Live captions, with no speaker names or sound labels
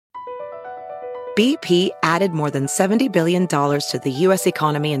BP added more than $70 billion to the U.S.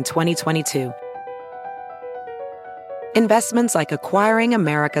 economy in 2022. Investments like acquiring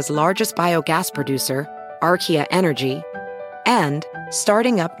America's largest biogas producer, Archaea Energy, and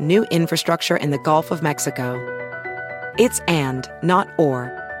starting up new infrastructure in the Gulf of Mexico. It's and, not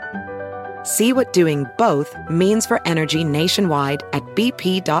or. See what doing both means for energy nationwide at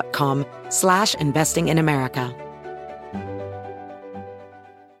bp.com/investing in America.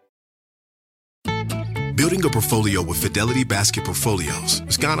 Building a portfolio with Fidelity Basket Portfolios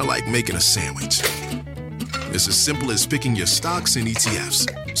is kind of like making a sandwich. It's as simple as picking your stocks and ETFs,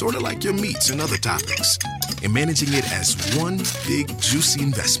 sort of like your meats and other toppings, and managing it as one big, juicy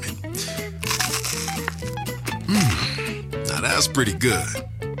investment. Now that's pretty good.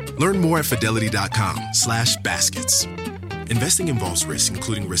 Learn more at fidelity.com/baskets. Investing involves risk,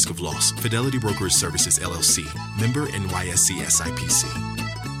 including risk of loss. Fidelity Brokerage Services, LLC. Member NYSE SIPC.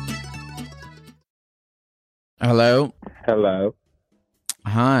 Hello. Hello.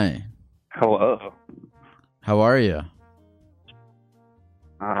 Hi. Hello. How are you?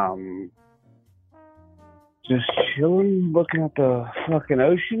 Just chilling, looking at the fucking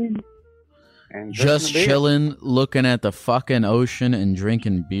ocean. And just chilling, looking at the fucking ocean and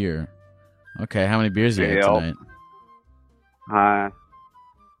drinking beer. Okay, how many beers do you have tonight? I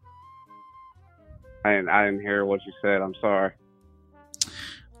didn't hear what you said. I'm sorry.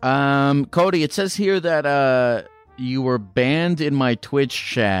 Cody, it says here that you were banned in my Twitch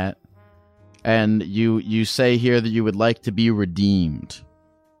chat, and you say here that you would like to be redeemed.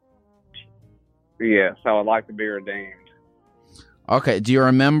 Yes, I would like to be redeemed. Okay, do you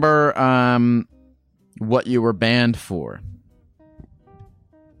remember what you were banned for?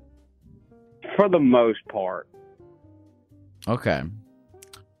 For the most part. Okay.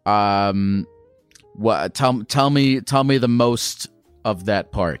 What? Tell me the most of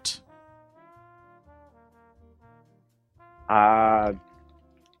that part. I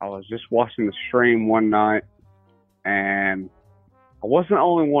was just watching the stream one night, and I wasn't the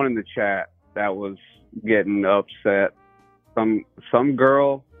only one in the chat that was getting upset. Some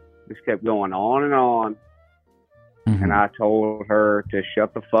girl just kept going on and on, and I told her to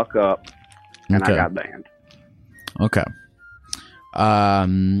shut the fuck up, and I got banned. Okay.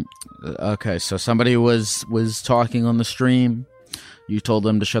 Okay, so somebody was talking on the stream. You told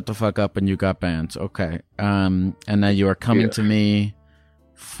them to shut the fuck up, and you got banned. Okay. And now you are coming to me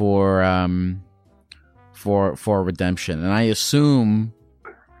for redemption, and I assume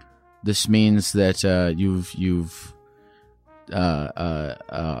this means that you've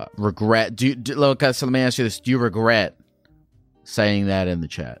regret. Look, so let me ask you this: do you regret saying that in the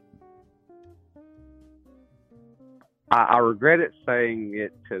chat? I regret it saying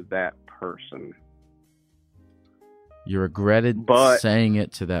it to that person. You regretted saying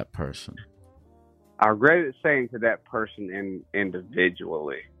it to that person. I regretted saying to that person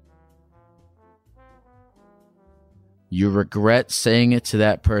individually. You regret saying it to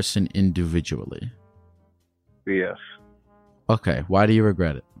that person individually? Yes. Okay, why do you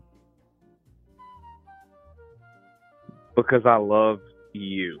regret it? Because I love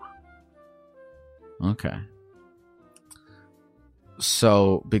you. Okay.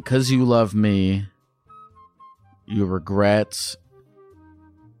 So, because you love me, you regret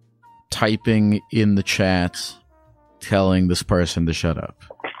typing in the chat telling this person to shut up.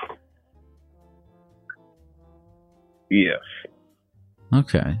 Yes.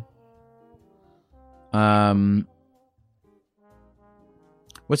 Okay.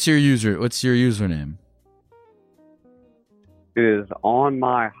 What's your username? It is on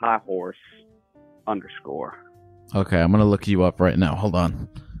my high horse _ Okay, I'm gonna look you up right now. Hold on.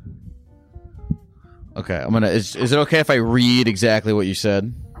 Okay, I'm gonna. Is it okay if I read exactly what you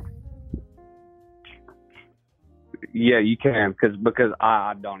said? Yeah, you can, because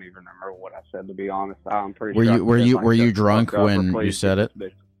I don't even remember what I said, to be honest. I'm pretty sure. Were you drunk when you said it?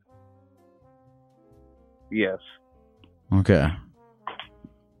 Yes. Okay.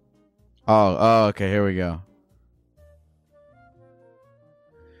 Oh, okay. Here we go.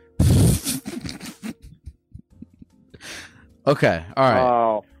 Okay. All right.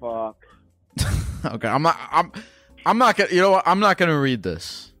 Oh fuck. Okay. I'm not gonna. You know what? I'm not gonna read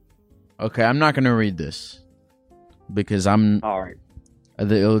this. Okay. I'm not gonna read this because I'm. All right.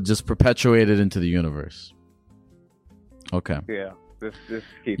 It'll just perpetuate it into the universe. Okay. Yeah. This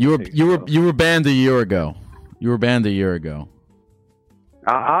keeps. You were banned a year ago. You were banned a year ago.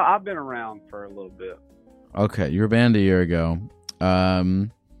 I've been around for a little bit. Okay, you were banned a year ago.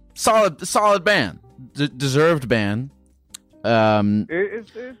 Solid ban. Deserved ban.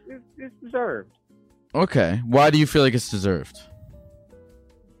 It's deserved. Okay. Why do you feel like it's deserved?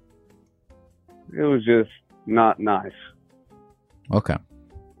 it was just not nice. Okay.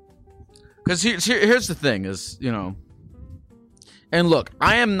 Because here's the thing is, you know, and look,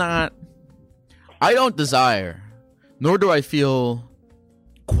 I don't desire, nor do I feel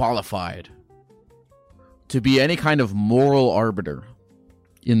qualified to be any kind of moral arbiter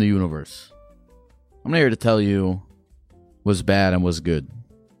in the universe. I'm not here to tell you what's bad and what's good.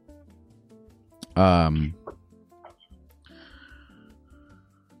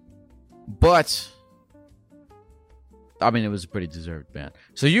 But I mean, it was a pretty deserved ban.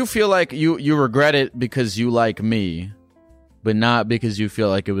 So you feel like you regret it because you like me, but not because you feel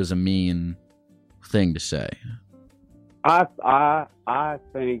like it was a mean thing to say. I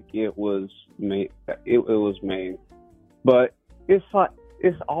think it was mean. It was mean, but it's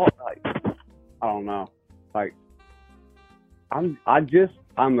all like, I don't know. Like, I'm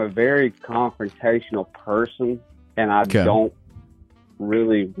a very confrontational person, and I don't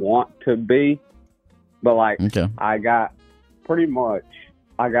really want to be. But like, I got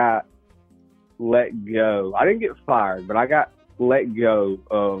let go. I didn't get fired, but I got let go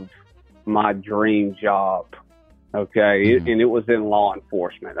of my dream job. Okay, and it was in law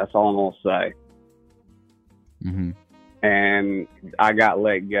enforcement. That's all I'm gonna say. Mm-hmm. And I got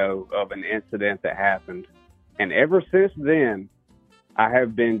let go of an incident that happened, and ever since then, I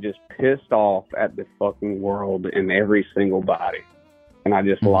have been just pissed off at the fucking world and every single body, and I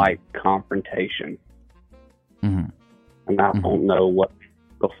just like confrontation. Mm-hmm. And I don't know what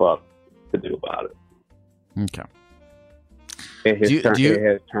the fuck to do about it. Okay. It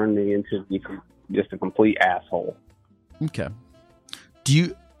has turned me into just a complete asshole. Okay. Do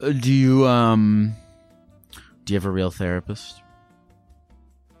you have a real therapist?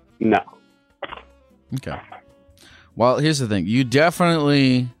 No. Okay. Well, here's the thing. You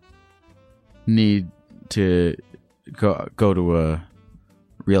definitely need to go to a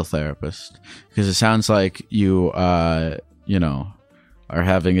real therapist, because it sounds like you are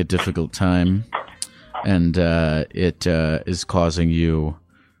having a difficult time, and it is causing you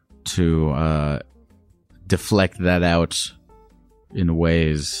to deflect that out in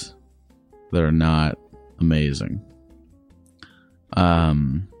ways that are not amazing.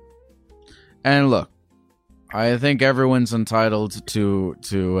 And look, I think everyone's entitled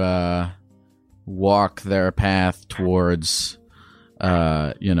to walk their path towards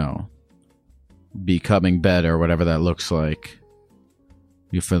becoming better, whatever that looks like,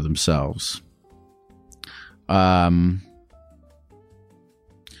 for themselves.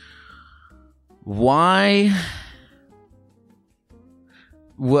 Why?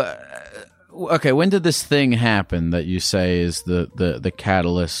 Okay, when did this thing happen that you say is the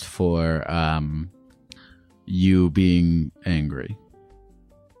catalyst for you being angry?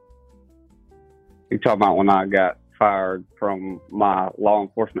 You talking about when I got fired from my law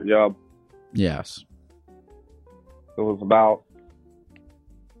enforcement job? Yes. It was about,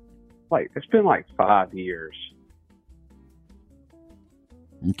 it's been 5 years.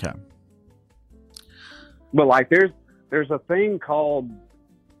 Okay. But there's a thing called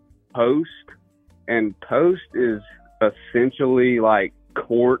post, and post is essentially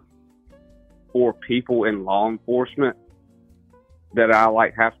court for people in law enforcement that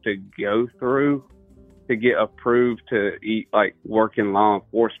I have to go through to get approved to work in law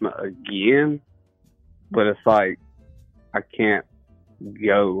enforcement again. But it's I can't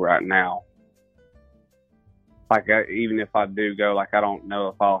go right now. Even if I do go, I don't know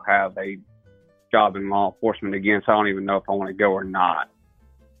if I'll have a job in law enforcement again, so I don't even know if I want to go or not.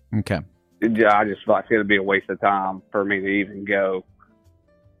 Okay. I just it'd be a waste of time for me to even go.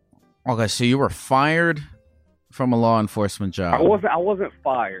 Okay, so you were fired from a law enforcement job. I wasn't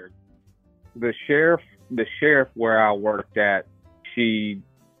fired. The sheriff where I worked at, she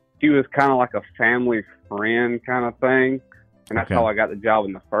was kind of like a family friend kind of thing, and that's how I got the job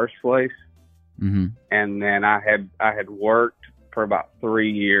in the first place. Mm-hmm. And then I had worked for about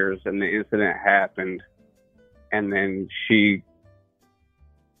 3 years, and the incident happened, and then she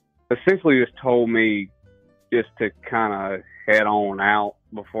essentially just told me just to kind of head on out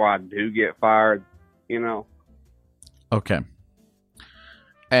before I do get fired, Okay.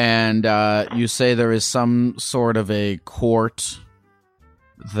 And you say there is some sort of a court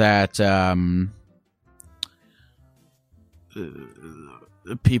that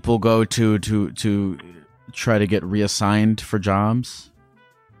people go to try to get reassigned for jobs?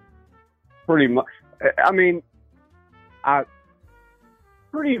 Pretty much. I mean, I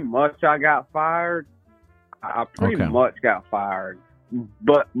got fired. I pretty much got fired,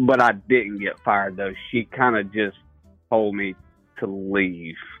 but I didn't get fired though. She kind of just told me to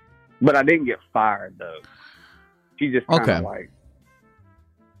leave, but I didn't get fired though. She just kind of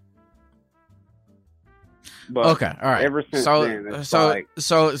But Okay, all right. ever since so, then, it's so, like,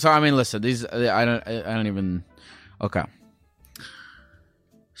 so, so, I mean, listen. These, I don't even. Okay.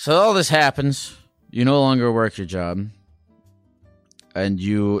 So all this happens. You no longer work your job, and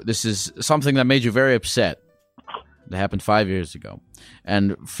this is something that made you very upset. That happened 5 years ago,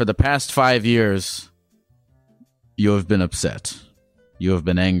 and for the past 5 years, you have been upset. You have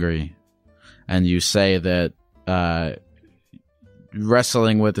been angry, and you say that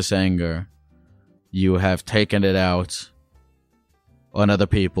wrestling with this anger, you have taken it out on other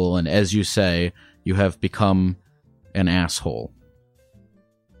people, and as you say, you have become an asshole.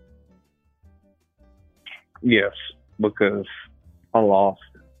 yes, because I lost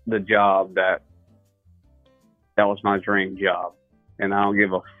the job that was my dream job, and I don't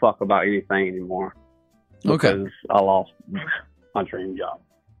give a fuck about anything anymore. Okay. Because I lost my dream job.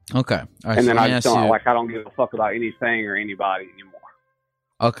 Okay. All right, And so then let I me just ask don't, you. I don't give a fuck about anything or anybody anymore.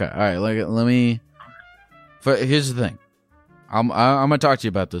 Okay. All right. Let me. Here's the thing. I'm gonna talk to you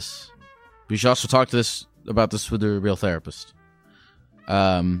about this. You should also talk about this with a real therapist.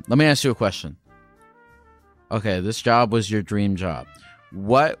 Let me ask you a question. Okay, this job was your dream job.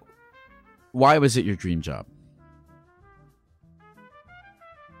 Why was it your dream job?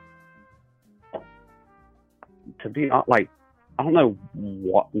 To be like, I don't know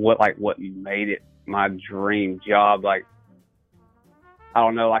what made it my dream job. Like, I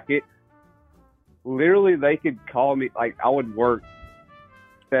don't know, like it. Literally, they could call me. Like, I would work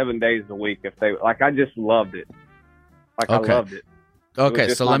 7 days a week if they like. I just loved it. Like, Okay. I loved it. Okay, it was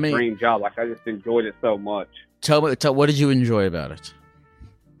just so my let me dream job. Like, I just enjoyed it so much. tell what did you enjoy about it?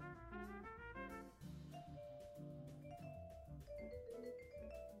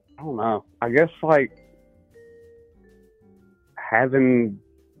 I don't know. I guess like having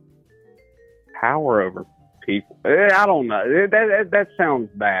power over people. I don't know. That sounds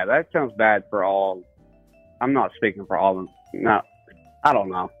bad. That sounds bad for all. I'm not speaking for all of them. No, I don't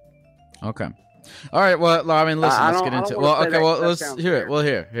know. Okay. All right. Well, I mean, listen. I Let's don't- get I into. don't Well, wanna say okay. that- Well, that let's sounds hear it. fair. Well,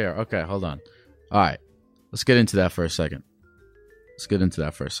 here. Okay, hold on. All right. Let's get into that for a second.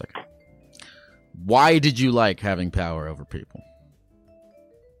 Why did you like having power over people?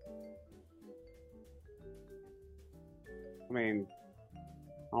 I mean,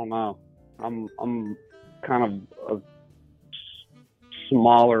 I don't know. I'm kind of a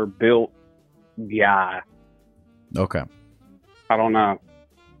smaller built guy. Okay. I don't know.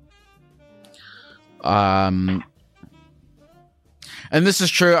 And this is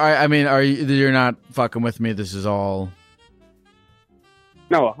true. I mean, you're not fucking with me? This is all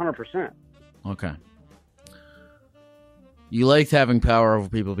No, 100%. okay. You liked having power over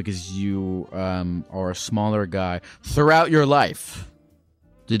people because you are a smaller guy. Throughout your life,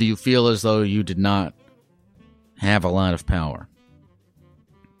 did you feel as though you did not have a lot of power?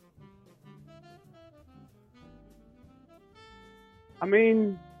 I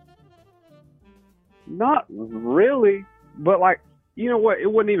mean, not really, but like, you know what?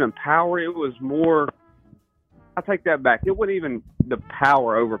 It wasn't even power. It was more. I take that back. It wasn't even the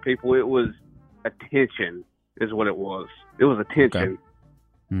power over people. It was attention, is what it was. It was attention.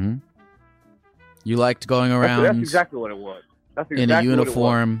 Mm-hmm. You liked going around That's exactly what it was. That's exactly in a what it was.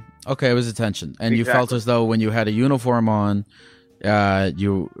 uniform. Okay, it was attention, and you felt Exactly. as though when you had a uniform on,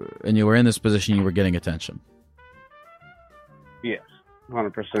 you were in this position, you were getting attention. Yes,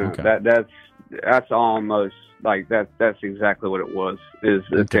 100%. Okay. That's almost like that. That's exactly what it was. Is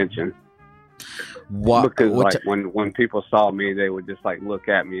attention. What? Because what like when people saw me, they would just like look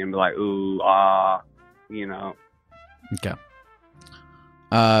at me and be like, "Ooh, you know." Okay.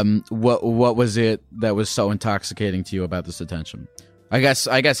 What was it that was so intoxicating to you about this attention? I guess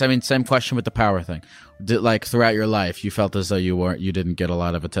I mean, same question with the power thing. Did, like, throughout your life, you felt as though you didn't get a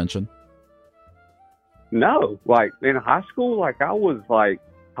lot of attention? No, like in high school, like I was like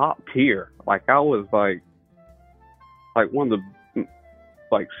top tier. Like I was like one of the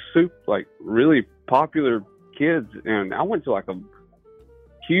like really popular kids, and I went to like a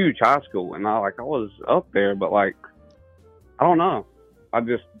huge high school, and I was up there, but like I don't know, I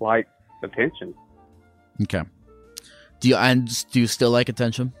just like attention. Okay. Do you still like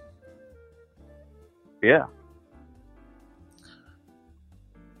attention? Yeah.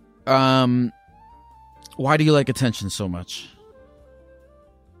 Why do you like attention so much?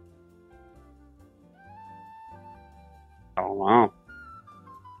 I don't know.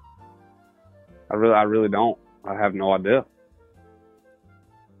 I really don't. I have no idea.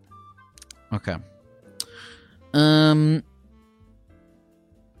 Okay.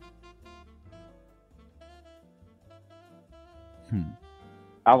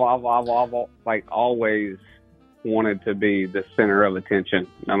 I've like always wanted to be the center of attention,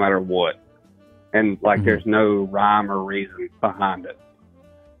 no matter what. and like there's no rhyme or reason behind it.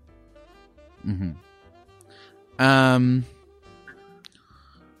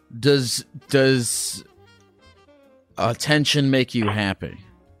 Does attention make you happy?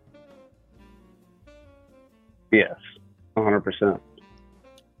 Yes, 100%.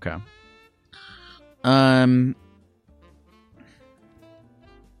 Okay.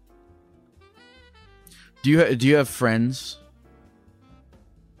 Do you have friends?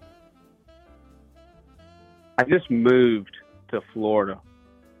 I just moved to Florida,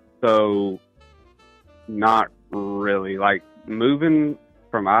 so not really. Like moving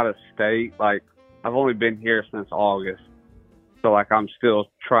from out of state, like I've only been here since August, so like I'm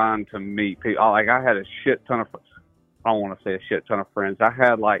still trying to meet people. Like I had a shit ton of, I don't want to say a shit ton of friends. I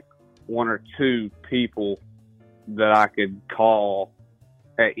had like one or two people that I could call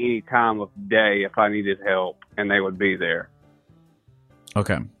at any time of day if I needed help, and they would be there.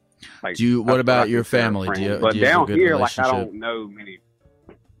 Okay. Like, what about your family? Do you but do you have down a good here, like relationship? I don't know many.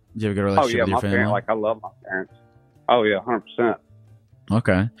 Do you have a good Oh relationship yeah, with your my family? parents. Like I love my parents. Oh yeah, 100%.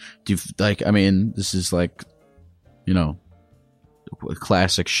 Okay. Do you like? I mean, this is like, you know,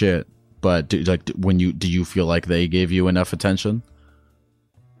 classic shit. But do you feel like they gave you enough attention?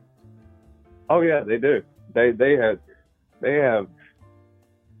 Oh yeah, they do. They have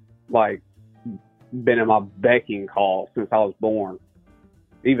like been in my begging call since I was born.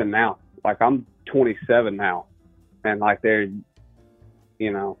 Even now, like I'm 27 now, and like they're,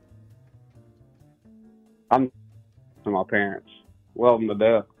 you know, I'm to my parents. Love them to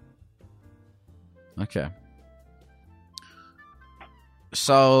death. Okay.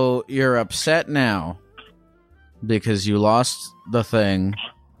 So you're upset now because you lost the thing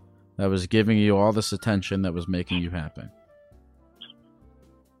that was giving you all this attention that was making you happy.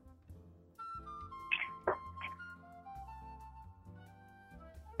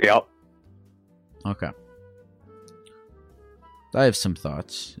 Yep. Okay. I have some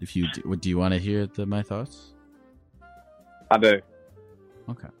thoughts. If you do you want to hear my thoughts? I do.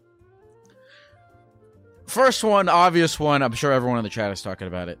 Okay. First one, obvious one. I'm sure everyone in the chat is talking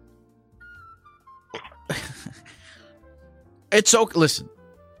about it. It's okay. Listen,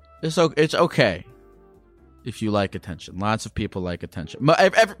 it's okay if you like attention. Lots of people like attention. By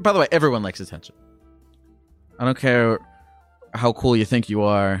the way, everyone likes attention. I don't care how cool you think you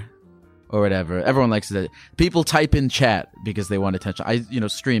are or whatever. Everyone likes it. People type in chat because they want attention. I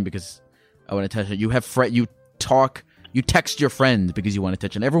stream because I want attention. You have you text your friend because you want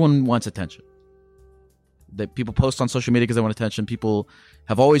attention. Everyone wants attention. That people post on social media because they want attention. People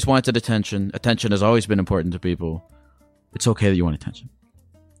have always wanted attention. Attention has always been important to people. It's okay that you want attention.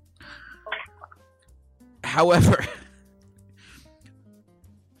 However,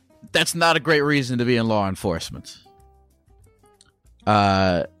 that's not a great reason to be in law enforcement.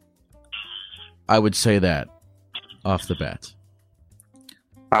 I would say that off the bat.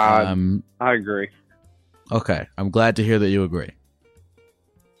 I agree. Okay, I'm glad to hear that you agree.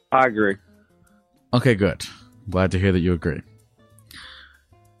 I agree. Okay, good. Glad to hear that you agree.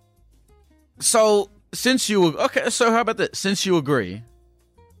 So, so how about this? Since you agree,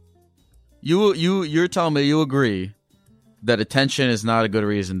 you're telling me you agree that attention is not a good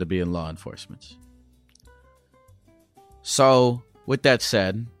reason to be in law enforcement. So, with that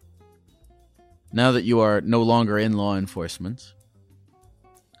said, now that you are no longer in law enforcement,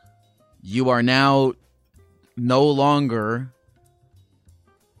 you are now no longer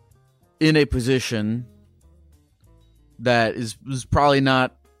in a position that is probably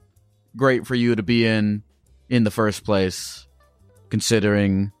not great for you to be in the first place,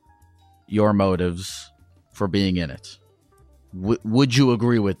 considering your motives for being in it. Would you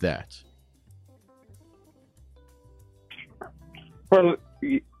agree with that? Well,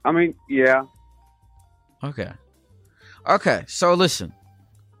 I mean, yeah. Okay, so listen.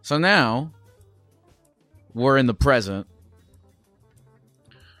 So now, we're in the present.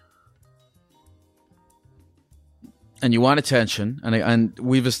 And you want attention, and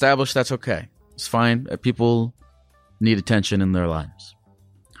we've established that's okay. It's fine. People need attention in their lives.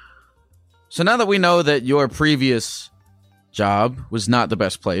 So now that we know that your previous job was not the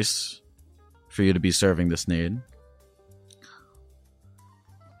best place for you to be serving this need,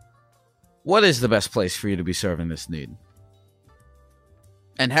 what is the best place for you to be serving this need?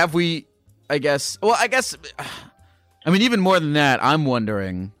 And have we, I mean, even more than that, I'm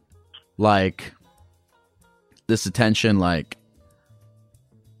wondering, like, this attention, like,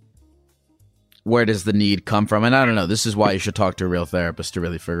 where does the need come from? And I don't know, this is why you should talk to a real therapist to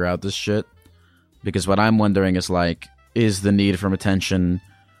really figure out this shit. Because what I'm wondering is, like, is the need from attention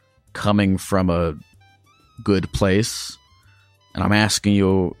coming from a good place? and I'm asking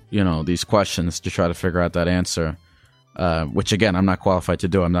you, these questions to try to figure out that answer, which, again, I'm not qualified to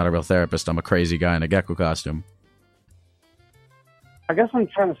do. I'm not a real therapist. I'm a crazy guy in a gecko costume. I guess I'm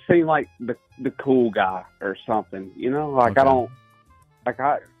trying to seem like the cool guy or something, Like,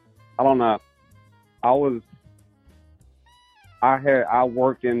 Okay. I don't know. I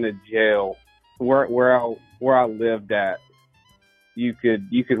worked in the jail where I lived at. You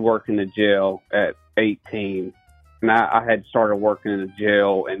could work in the jail at 18, and I had started working in the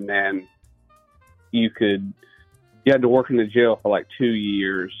jail, and then you had to work in the jail for like 2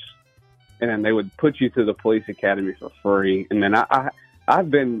 years, and then they would put you through the police academy for free. And then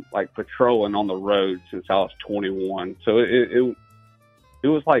I've been like patrolling on the road since I was 21, so it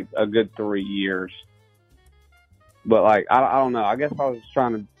was like a good 3 years. But like I don't know. I guess I was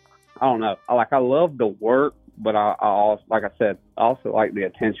trying to. I don't know. I love the work, but I also, like I said, I also like the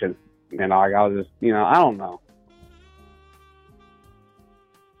attention. And I was just, I don't know.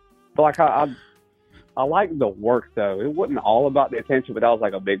 But like I like the work though. It wasn't all about the attention, but that was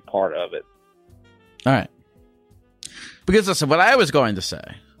like a big part of it. All right. Because listen, what I was going to say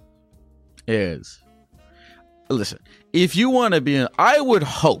is, listen, if you want to be I would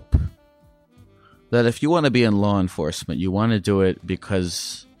hope that if you want to be in law enforcement, you want to do it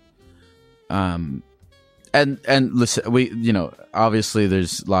because, and listen, obviously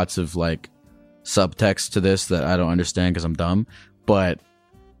there's lots of like subtext to this that I don't understand because I'm dumb, but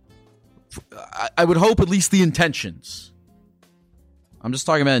I would hope at least the intentions. I'm just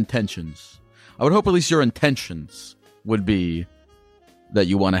talking about intentions. I would hope at least your intentions would be that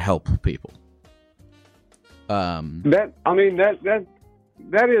you want to help people.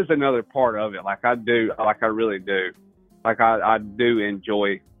 That is another part of it. Like I really do. Like I do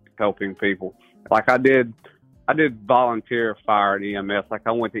enjoy helping people. Like I did volunteer fire at EMS. Like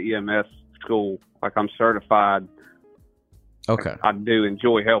I went to EMS school. Like I'm certified. Okay. I do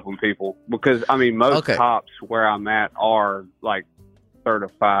enjoy helping people because most cops where I'm at are like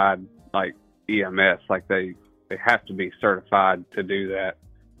certified like EMS. Like they have to be certified to do that.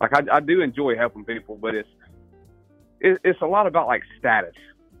 Like I do enjoy helping people, but it's a lot about like status.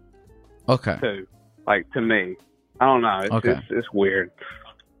 Okay. Too. Like to me, I don't know. It's weird.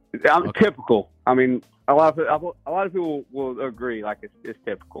 Okay. Typical. A lot of people will agree. Like it's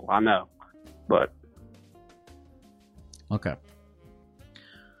typical. I know, but okay.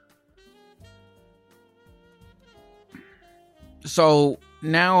 So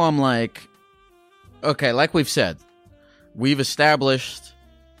now I'm like, okay, like we've said, we've established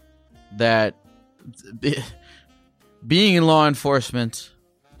that being in law enforcement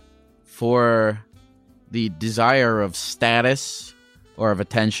for the desire of status or of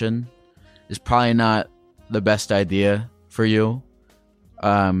attention is probably not the best idea for you.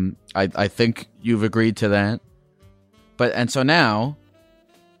 I think you've agreed to that. And so now,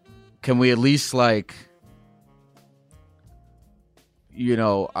 can we at least like,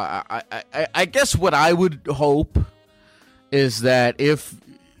 I guess what I would hope is that if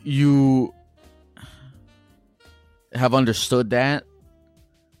you have understood that,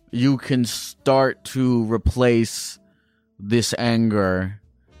 you can start to replace this anger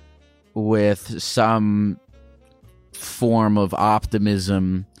with some form of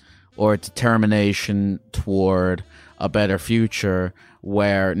optimism or determination toward a better future,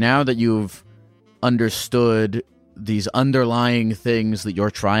 where now that you've understood these underlying things that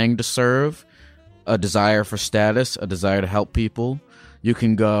you're trying to serve, a desire for status, a desire to help people, you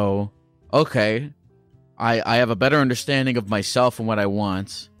can go, okay, I have a better understanding of myself and what I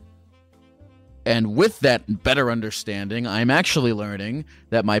want. And with that better understanding, I'm actually learning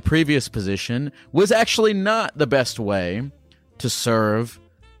that my previous position was actually not the best way to serve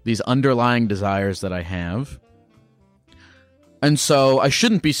these underlying desires that I have. And so I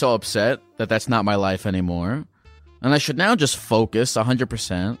shouldn't be so upset that that's not my life anymore. And I should now just focus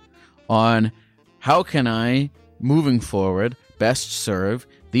 100% on how can I, moving forward, best serve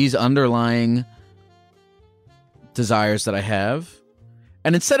these underlying desires that I have.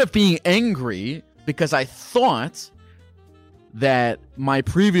 And instead of being angry because I thought that my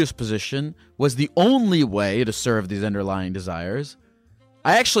previous position was the only way to serve these underlying desires,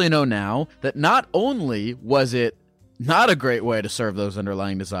 I actually know now that not only was it not a great way to serve those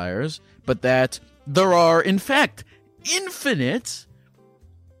underlying desires, but that there are, in fact, infinite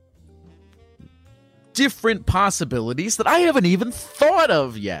different possibilities that I haven't even thought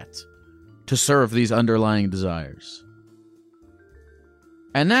of yet to serve these underlying desires.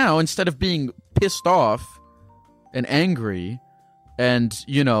 And now, instead of being pissed off and angry and,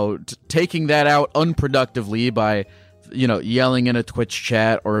 taking that out unproductively by yelling in a Twitch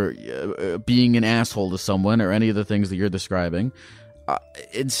chat or being an asshole to someone or any of the things that you're describing.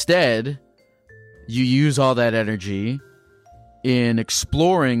 Instead, you use all that energy in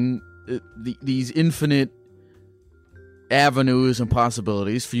exploring these infinite avenues and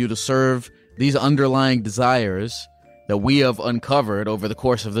possibilities for you to serve these underlying desires that we have uncovered over the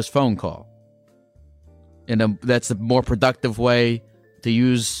course of this phone call. And that's a more productive way to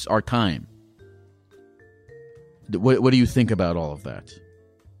use our time. What do you think about all of that?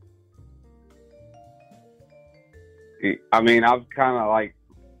 I mean, I've kind of like,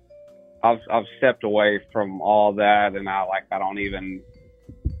 I've stepped away from all that, and I don't even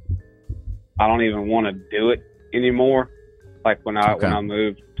want to do it anymore. Like when I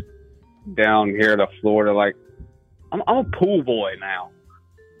moved down here to Florida, like I'm a pool boy now,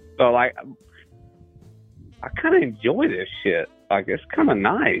 so like I kind of enjoy this shit. Like it's kind of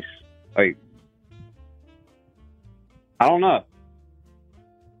nice. Like I don't know.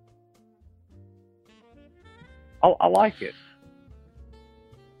 I like it.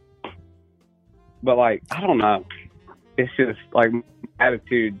 But, like, I don't know. It's just, like, my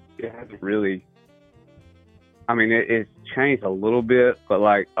attitude, it hasn't really... I mean, it's changed a little bit, but,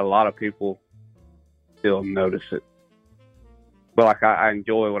 like, a lot of people still notice it. But, like, I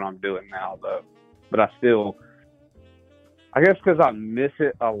enjoy what I'm doing now, though. But I still... I guess because I miss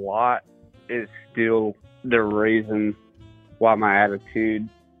it a lot, it's still the reason why my attitude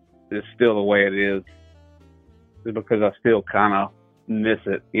is still the way it is. Is because I still kind of miss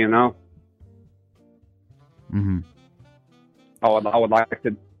it, you know? Mm-hmm. I would like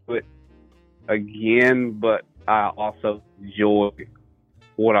to do it again, but I also enjoy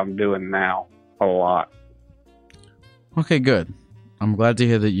what I'm doing now a lot. Okay, good. I'm glad to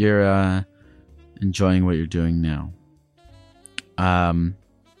hear that you're enjoying what you're doing now. Well,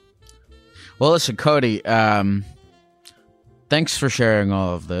 listen, Cody, thanks for sharing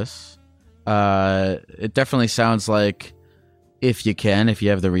all of this. It definitely sounds like if you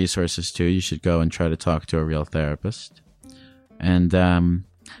have the resources to, you should go and try to talk to a real therapist. And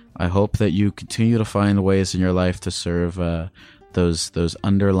I hope that you continue to find ways in your life to serve those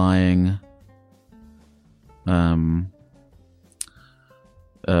underlying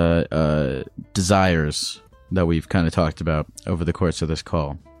desires that we've kind of talked about over the course of this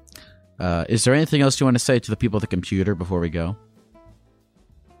call. Is there anything else you want to say to the people at the computer before we go?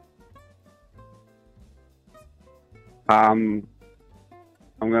 I'm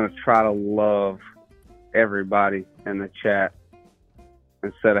going to try to love everybody in the chat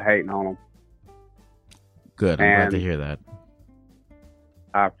instead of hating on them. Good. I'm glad to hear that.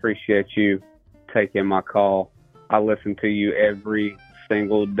 I appreciate you taking my call. I listen to you every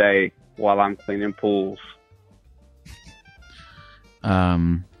single day while I'm cleaning pools. Good.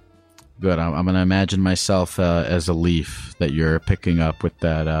 I'm going to imagine myself as a leaf that you're picking up with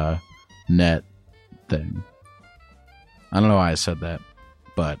that net thing. I don't know why I said that,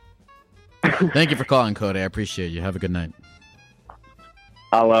 but thank you for calling, Cody. I appreciate you. Have a good night.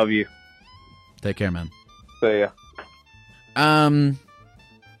 I love you. Take care, man. See ya.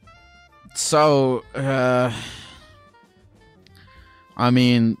 So, I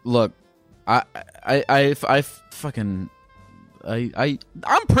mean, look, I'm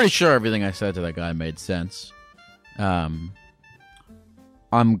pretty sure everything I said to that guy made sense. I'm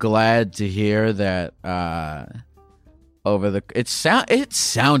glad to hear that, it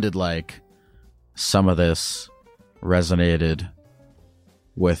sounded like some of this resonated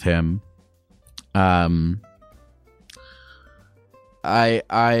with him. I'm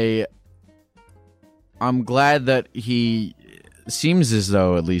glad that he seems as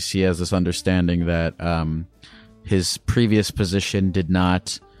though at least he has this understanding that his previous position did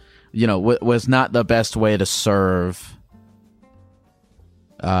not, was not the best way to serve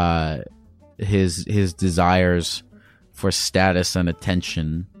his desires for status and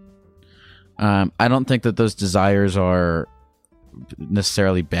attention. I don't think that those desires are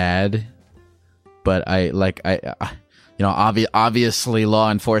necessarily bad, but obviously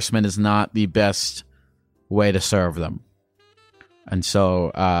law enforcement is not the best way to serve them. And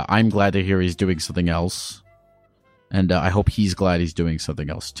so I'm glad to hear he's doing something else. And I hope he's glad he's doing something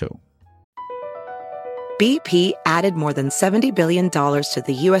else too. BP added more than $70 billion to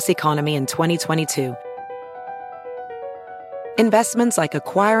the U.S. economy in 2022. Investments like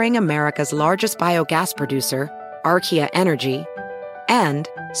acquiring America's largest biogas producer, Archaea Energy, and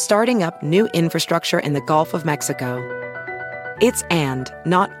starting up new infrastructure in the Gulf of Mexico. It's and,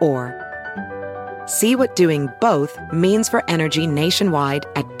 not or. See what doing both means for energy nationwide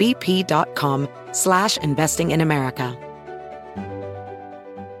at bp.com/investing in America.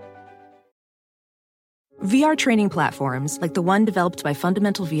 VR training platforms, like the one developed by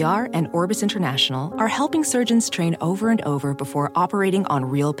Fundamental VR and Orbis International, are helping surgeons train over and over before operating on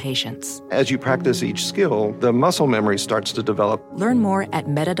real patients. As you practice each skill, the muscle memory starts to develop. Learn more at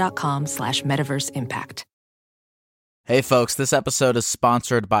meta.com/metaverseimpact. Hey folks, this episode is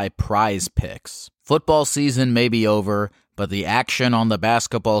sponsored by Prize Picks. Football season may be over, but the action on the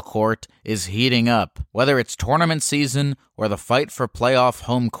basketball court is heating up. Whether it's tournament season or the fight for playoff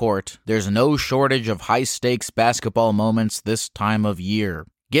home court, there's no shortage of high-stakes basketball moments this time of year.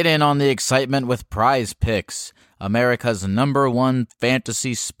 Get in on the excitement with Prize Picks, America's #1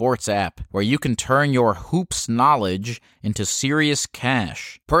 fantasy sports app, where you can turn your hoops knowledge into serious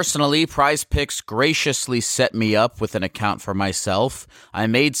cash. Personally, Prize Picks graciously set me up with an account for myself. I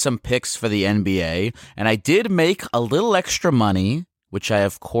made some picks for the NBA, and I did make a little extra money, which I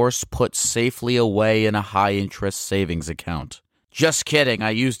of course put safely away in a high-interest savings account. Just kidding, I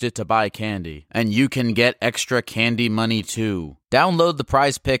used it to buy candy. And you can get extra candy money too. Download the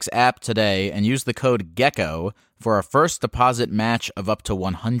Prize Picks app today and use the code GECKO for a first deposit match of up to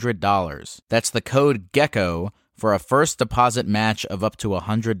 $100. That's the code GECKO for a first deposit match of up to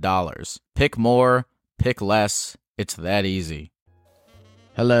 $100. Pick more, pick less. It's that easy.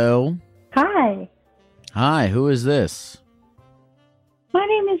 Hello? Hi. Hi, who is this? My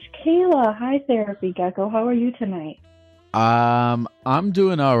name is Kayla. Hi, Therapy Gecko. How are you tonight? I'm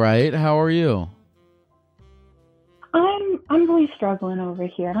doing all right. How are you? I'm really struggling over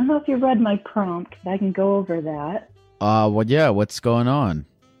here. I don't know if you read my prompt, but I can go over that. Well, yeah, what's going on?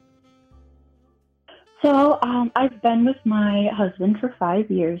 So, I've been with my husband for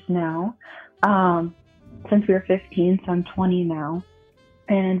 5 years now, since we were 15, so I'm 20 now.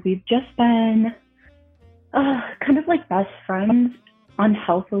 And we've just been, kind of like best friends,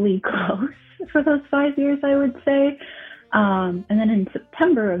 unhealthily close for those 5 years, I would say. And then in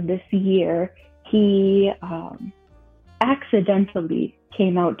September of this year, he accidentally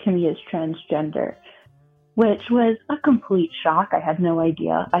came out to me as transgender, which was a complete shock. I had no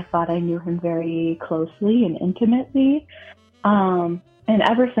idea. I thought I knew him very closely and intimately. And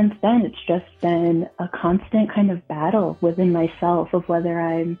ever since then, it's just been a constant kind of battle within myself of whether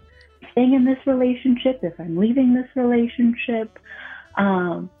I'm staying in this relationship, if I'm leaving this relationship.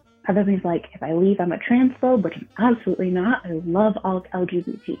 Part of me is like, if I leave, I'm a transphobe, which I'm absolutely not. I love all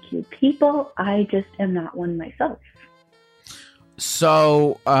LGBTQ people. I just am not one myself.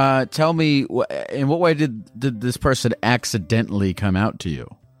 So, tell me, in what way did this person accidentally come out to you?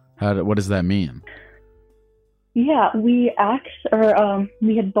 What does that mean? Yeah, we had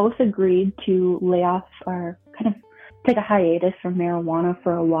both agreed to lay off or kind of take a hiatus from marijuana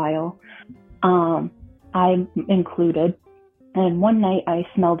for a while. I'm included. And one night I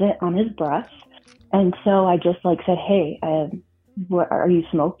smelled it on his breath. And so I just said, hey, what, are you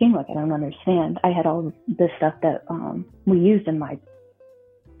smoking? I don't understand. I had all this stuff that we used in my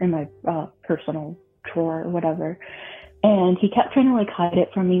personal drawer or whatever. And he kept trying to hide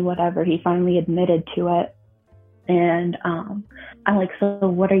it from me, whatever. He finally admitted to it. And I'm like, so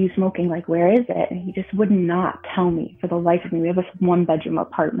what are you smoking? Where is it? And he just would not tell me for the life of me. We have a 1-bedroom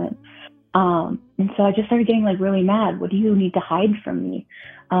apartment. And so I just started getting really mad. What do you need to hide from me?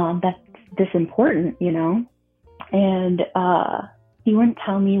 That's this important, you know? And, he wouldn't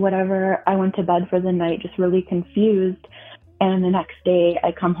tell me whatever. I went to bed for the night, just really confused. And the next day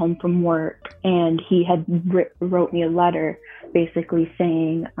I come home from work and he had wrote me a letter basically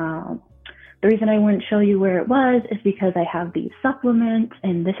saying, the reason I wouldn't show you where it was is because I have these supplements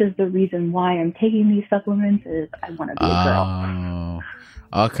and this is the reason why I'm taking these supplements is I want to be a girl.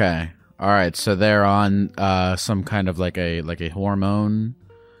 Okay. All right, so they're on some kind of a hormone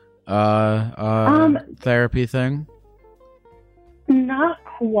therapy thing? Not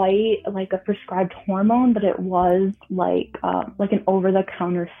quite like a prescribed hormone, but it was like an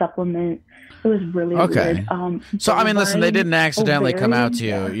over-the-counter supplement. It was really weird. So I mean, listen, they didn't accidentally come out to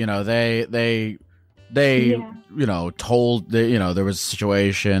you. Yeah. You know, they you know, told there was a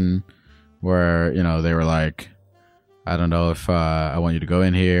situation where they were like, I don't know if I want you to go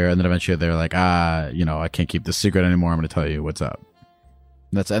in here, and then eventually they were like, I can't keep this secret anymore. I'm going to tell you what's up.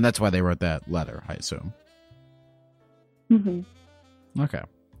 That's why they wrote that letter, I assume. Mm-hmm. Okay.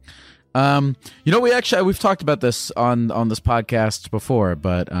 We've talked about this on this podcast before,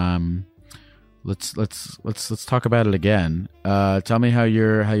 but let's talk about it again. Tell me how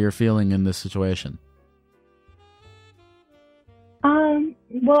you're feeling in this situation.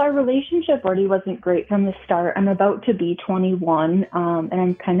 Well, our relationship already wasn't great from the start. I'm about to be 21, and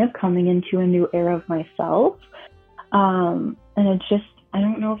I'm kind of coming into a new era of myself. And it's just, I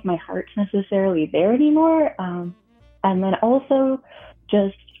don't know if my heart's necessarily there anymore. And then also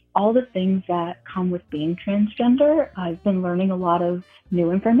just all the things that come with being transgender, I've been learning a lot of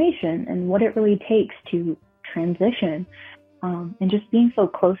new information and what it really takes to transition, and just being so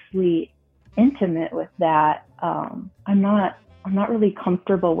closely intimate with that. I'm not really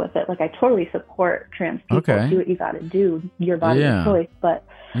comfortable with it. Like, I totally support trans people. Okay. Do what you got to do. Your body, your choice. But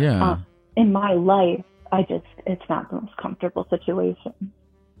in my life, it's not the most comfortable situation.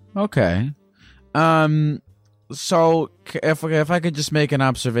 Okay. So if I could just make an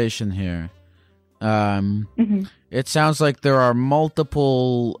observation here, it sounds like there are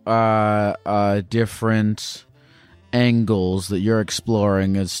multiple different angles that you're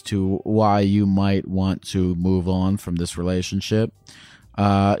exploring as to why you might want to move on from this relationship.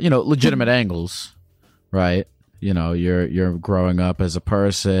 Legitimate angles, right? You're growing up as a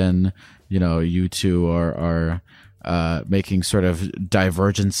person. You two are making sort of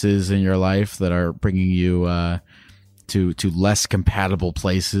divergences in your life that are bringing you to less compatible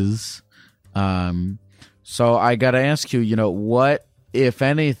places. So I got to ask you, what, if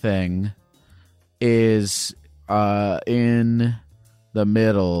anything, is in the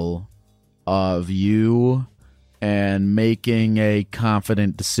middle of you and making a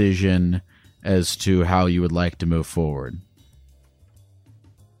confident decision as to how you would like to move forward?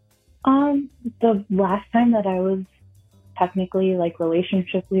 The last time that I was technically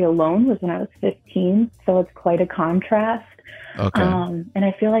relationshiply alone was when I was 15, so it's quite a contrast. Okay. And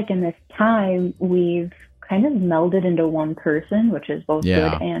I feel like in this time we've kind of melded into one person, which is both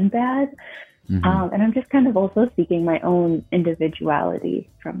good and bad. Mm-hmm. And I'm just kind of also seeking my own individuality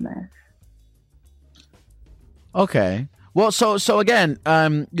from this. Okay. Well, so again,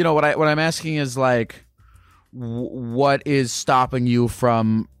 what I'm asking is what is stopping you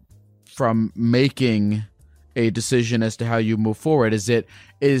from making a decision as to how you move forward? Is it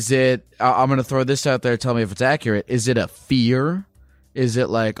I'm going to throw this out there, tell me if it's accurate. Is it a fear? Is it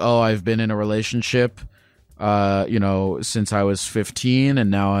I've been in a relationship since I was 15 and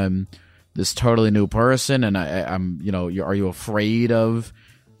now I'm this totally new person and I'm are you afraid of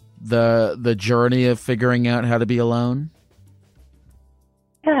the journey of figuring out how to be alone?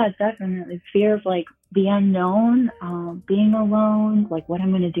 Yeah, definitely. Fear of the unknown, being alone, what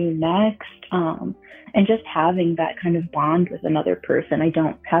I'm going to do next, and just having that kind of bond with another person. I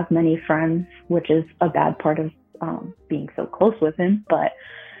don't have many friends, which is a bad part of being so close with him. But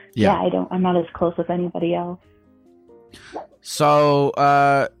I'm not as close with anybody else. So,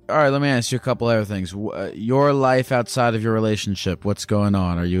 all right, let me ask you a couple other things. Your life outside of your relationship, what's going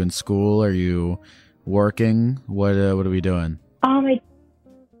on? Are you in school? Are you working? What are we doing? I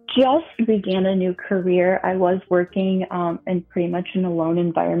just began a new career. I was working in pretty much an alone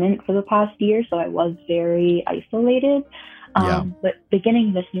environment for the past year, so I was very isolated. But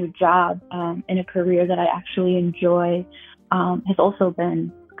beginning this new job in a career that I actually enjoy has also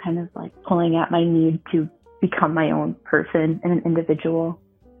been kind of pulling at my need to become my own person and an individual.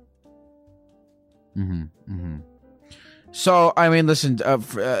 Mm-hmm. Mm-hmm. So, I mean, listen,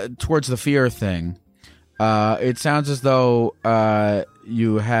 towards the fear thing, it sounds as though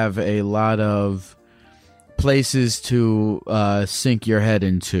you have a lot of places to sink your head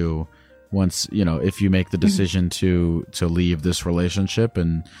into once, if you make the decision to leave this relationship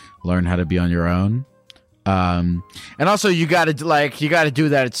and learn how to be on your own. And also you got to do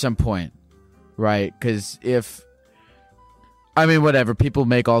that at some point, right? Because whatever, people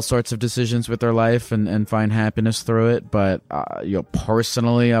make all sorts of decisions with their life and find happiness through it. But,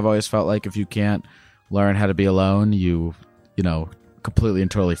 personally, I've always felt like if you can't learn how to be alone, you completely and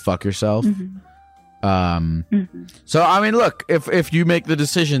totally fuck yourself. So, look, if you make the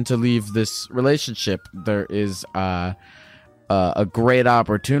decision to leave this relationship, there is a great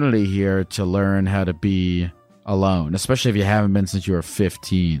opportunity here to learn how to be alone, especially if you haven't been since you were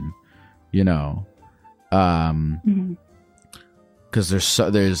 15, because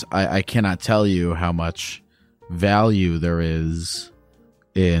I cannot tell you how much value there is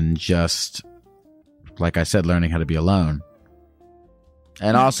in just, like I said, learning how to be alone.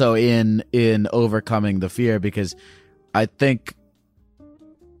 And also in overcoming the fear, because I think,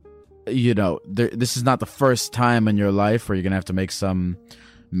 this is not the first time in your life where you're going to have to make some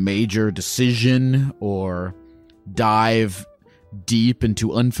major decision or dive deep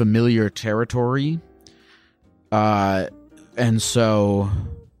into unfamiliar territory. And so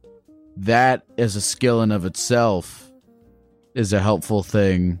that as a skill in of itself is a helpful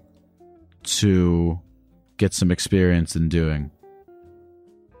thing to get some experience in doing.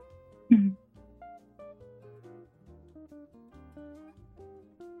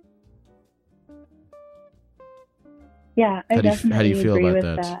 Yeah, I definitely how do you feel agree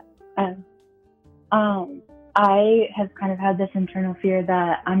about with that? I have kind of had this internal fear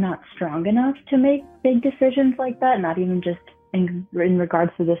that I'm not strong enough to make big decisions like that, not even just in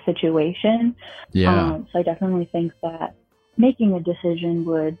regards to this situation. Yeah. So I definitely think that making a decision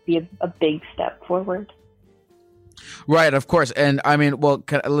would be a big step forward. Right, of course. And I mean, well,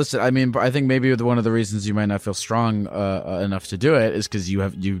 listen, I mean, I think maybe one of the reasons you might not feel strong enough to do it is because you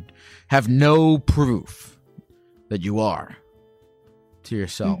have no proof that you are to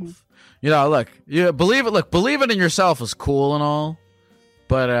yourself. Mm-hmm. You know, look, believing in yourself is cool and all,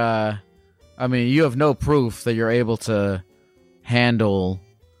 but I mean, you have no proof that you're able to handle,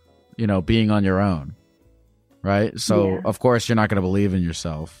 you know, being on your own, right? So of course you're not going to believe in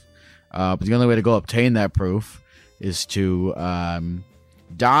yourself. But the only way to go obtain that proof is to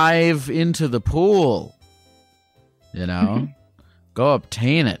dive into the pool, you know, go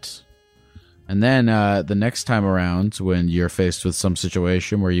obtain it. And then the next time around, when you're faced with some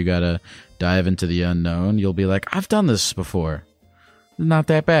situation where you got to dive into the unknown, you'll be like, I've done this before. It's not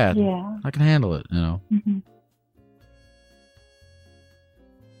that bad. Yeah. I can handle it, you know. Mm-hmm.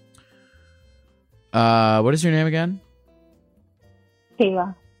 What is your name again?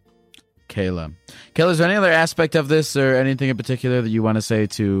 Kayla. Kayla, is there any other aspect of this or anything in particular that you want to say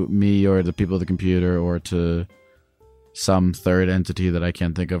to me or the people of the computer or to some third entity that I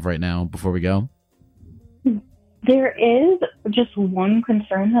can't think of right now before we go? There is just one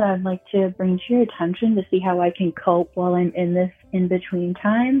concern that I'd like to bring to your attention to see how I can cope while I'm in this in-between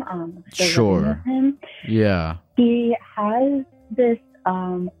time. Sure. With him. Yeah. He has this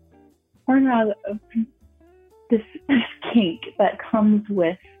this kink that comes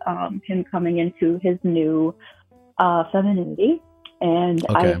with him coming into his new femininity, and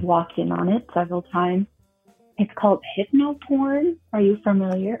okay. I've walked in on it several times. It's called hypnoporn. Are you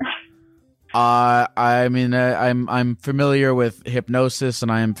familiar? I mean, I'm familiar with hypnosis, and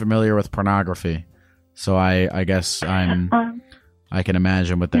I am familiar with pornography. So I guess I can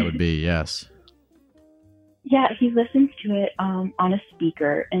imagine what that would be. Yes. Yeah, he listens to it on a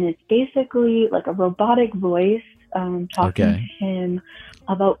speaker, and it's basically like a robotic voice talking to him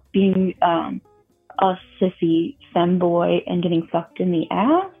about being a sissy femboy and getting fucked in the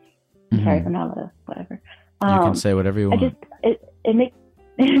ass. Mm-hmm. Sorry, I'm not whatever. You can say whatever you want. It makes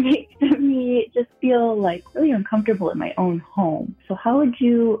me just feel like really uncomfortable in my own home. So how would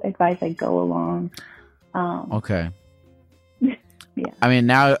you advise I go along? Okay. Yeah.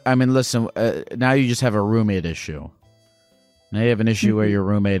 Listen, now you just have a roommate issue. Now you have an issue where your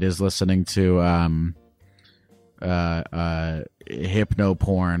roommate is listening to hypno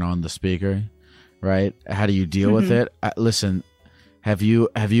porn on the speaker, right? How do you deal with it? Listen, have you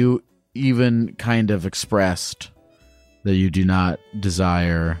even kind of expressed that you do not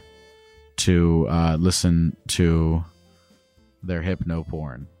desire to listen to their hypno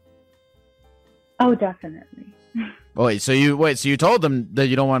porn? Oh, definitely. Oh, so you told them that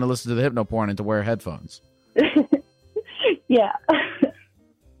you don't want to listen to the hypno porn and to wear headphones? Yeah.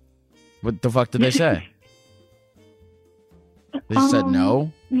 What the fuck did they say? They just said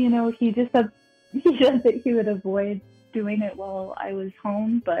no? You know, he said that he would avoid doing it while I was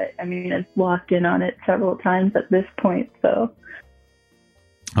home, but I mean, I've walked in on it several times at this point, so.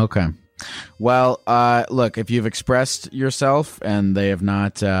 Okay. Well, look, if you've expressed yourself and they have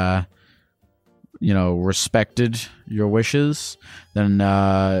not, respected your wishes, then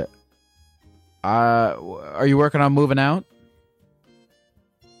are you working on moving out?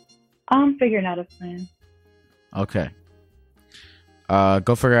 I'm figuring out a plan. Okay.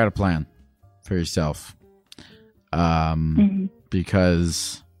 Go figure out a plan for yourself.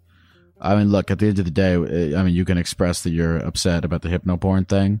 Because, I mean, look, at the end of the day, I mean, you can express that you're upset about the hypno porn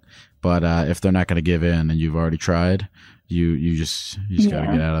thing, but if they're not going to give in and you've already tried, you just got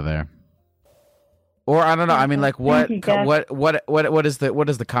to get out of there. Or I don't know. I mean, like, what is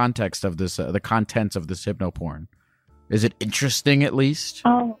the context of this? The contents of this hypno porn? Is it interesting at least?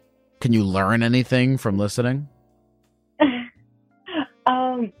 Oh. Can you learn anything from listening?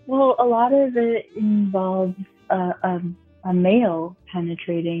 Well, a lot of it involves a male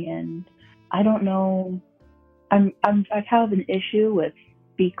penetrating, and I don't know. I have an issue with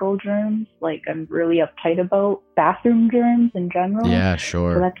fecal germs. Like, I'm really uptight about bathroom germs in general. Yeah,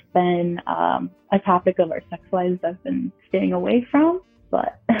 sure. So that's been a topic of our sex lives I've been staying away from.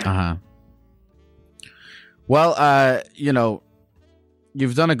 But well,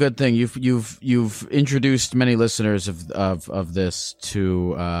 you've done a good thing. You've introduced many listeners of this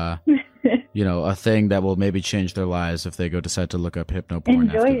to a thing that will maybe change their lives if they decide to look up hypno porn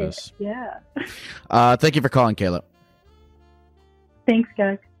after this. Yeah. Thank you for calling, Kayla. Thanks,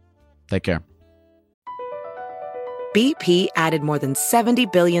 guys. Take care. BP added more than $70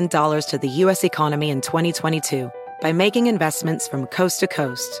 billion to the U.S. economy in 2022 by making investments from coast to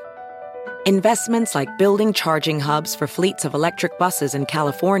coast. Investments like building charging hubs for fleets of electric buses in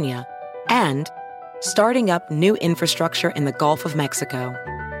California and starting up new infrastructure in the Gulf of Mexico.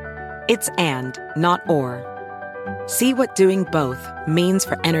 It's and, not or. See what doing both means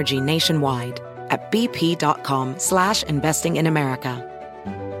for energy nationwide at bp.com/investing in America.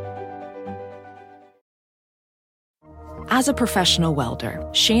 As a professional welder,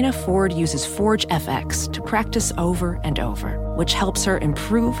 Shayna Ford uses Forge FX to practice over and over, which helps her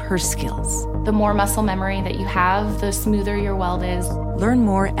improve her skills. The more muscle memory that you have, the smoother your weld is. Learn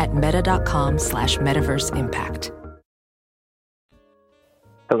more at meta.com/metaverse impact.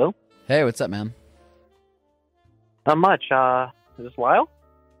 Hello? Hey, what's up, man? Not much. Is this Lyle?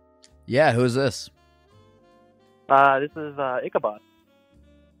 Yeah, who is this? This is Ichabod.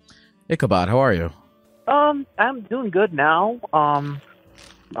 Ichabod, how are you? I'm doing good now.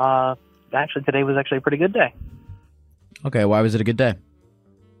 Actually, today was actually a pretty good day. Okay, why was it a good day?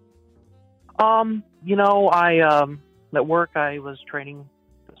 I at work I was training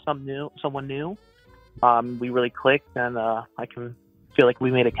someone new. We really clicked, and I can feel like we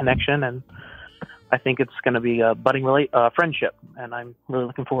made a connection, and I think it's going to be a budding friendship, and I'm really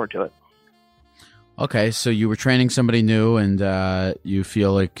looking forward to it. Okay, so you were training somebody new, and you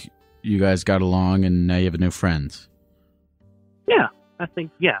feel like you guys got along, and now you have a new friend. Yeah, I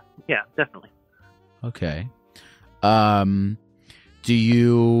think, yeah, definitely. Okay. Do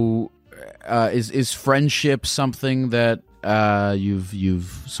you, is friendship something that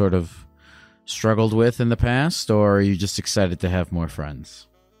you've sort of struggled with in the past, or are you just excited to have more friends?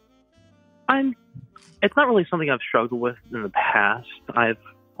 It's not really something I've struggled with in the past. I've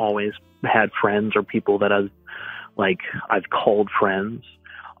always had friends or people that I've called friends.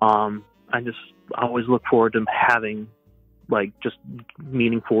 I always look forward to having just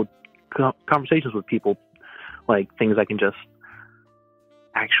meaningful conversations with people, things I can just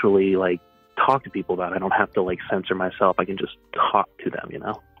actually talk to people about. I don't have to censor myself. I can just talk to them,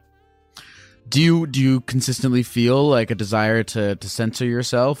 Do you consistently feel a desire to censor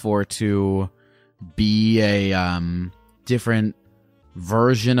yourself or to be a different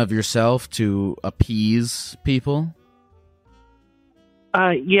version of yourself to appease people?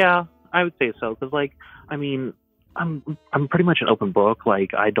 Yeah, I would say so. Because I'm pretty much an open book.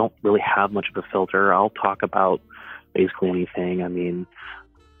 I don't really have much of a filter. I'll talk about basically anything. I mean,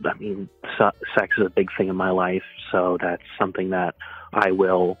 sex is a big thing in my life, so that's something that I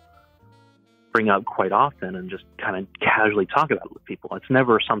will bring up quite often and just kind of casually talk about it with people. It's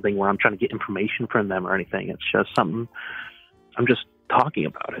never something where I'm trying to get information from them or anything. It's just something I'm just talking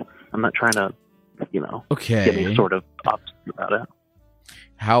about it. I'm not trying to, get any sort of upset about it.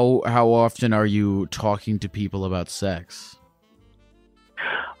 How often are you talking to people about sex?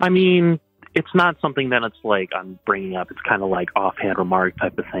 I mean, it's not something that it's I'm bringing up. It's kind of offhand remark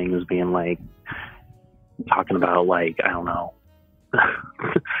type of thing, as being talking about I don't know,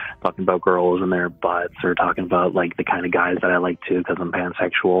 talking about girls and their butts, or talking about the kind of guys that I like too, because I'm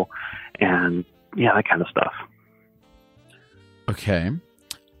pansexual, and yeah, that kind of stuff. Okay.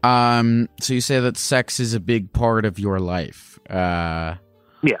 So you say that sex is a big part of your life.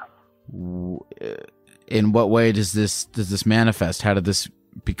 Yeah. In what way does this manifest? How did this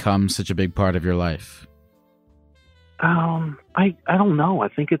become such a big part of your life? I don't know. I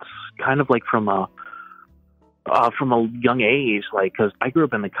think it's kind of from a young age, because I grew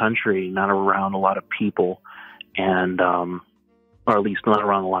up in the country, not around a lot of people, and or at least not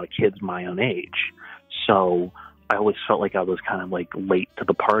around a lot of kids my own age. So I always felt like I was kind of late to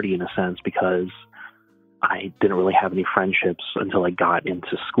the party in a sense, because I didn't really have any friendships until I got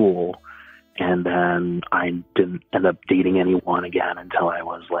into school. And then I didn't end up dating anyone again until I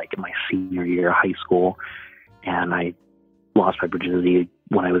was in my senior year of high school. And I lost my virginity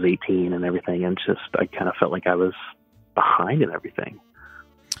when I was 18 and everything. And I kind of felt like I was behind in everything.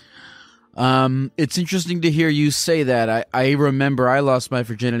 It's interesting to hear you say that. I remember I lost my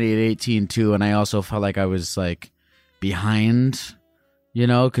virginity at 18 too. And I also felt like I was behind,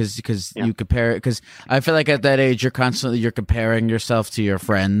 because you compare it, because I feel like at that age you're comparing yourself to your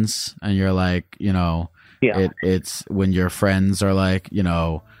friends, and you're it's when your friends are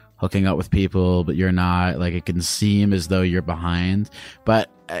hooking up with people but you're not, it can seem as though you're behind.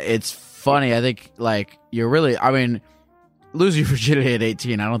 But it's funny, I think you're really, losing your virginity at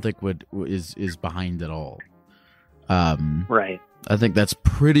 18 I don't think is behind at all. Right. I think that's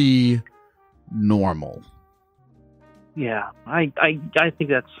pretty normal. Yeah, I think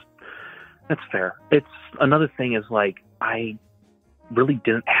that's fair. It's another thing is I really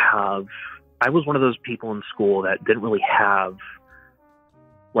didn't have I was one of those people in school that didn't really have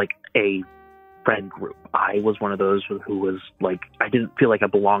like a friend group. I was one of those who was like, I didn't feel like I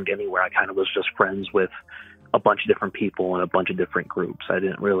belonged anywhere. I kind of was just friends with a bunch of different people in a bunch of different groups. I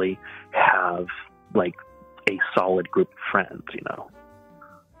didn't really have like a solid group of friends, you know?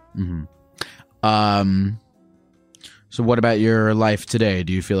 Mm-hmm. So what about your life today?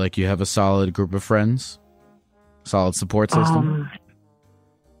 Do you feel like you have a solid group of friends? Solid support system?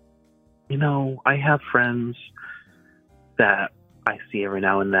 You know, I have friends that I see every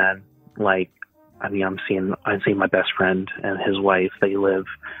now and then. Like, I mean, I'm seeing my best friend and his wife. They live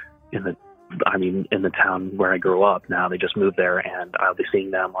in the town where I grew up now. They just moved there, and I'll be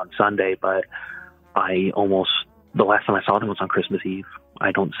seeing them on Sunday, but the last time I saw them was on Christmas Eve.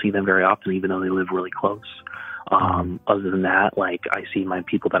 I don't see them very often, even though they live really close. Other than that, like, I see my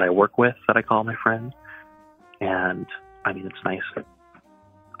people that I work with that I call my friends. And I mean, it's nice.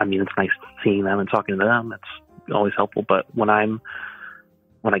 I mean, it's nice seeing them and talking to them. It's always helpful. But when I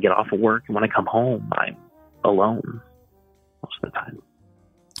get off of work and when I come home, I'm alone most of the time.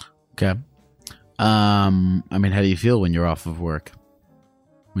 Okay. I mean, how do you feel when you're off of work?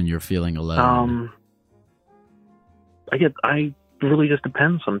 When you're feeling alone? I really just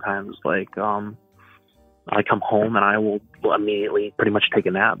depends sometimes. Like, I come home and I will immediately pretty much take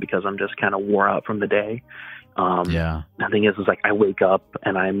a nap because I'm just kind of wore out from the day. The thing is like I wake up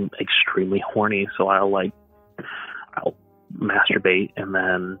and I'm extremely horny, so I'll masturbate, and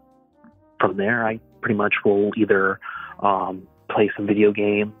then from there I pretty much will either play some video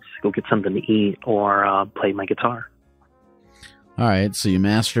games, go get something to eat, or play my guitar. All right, so you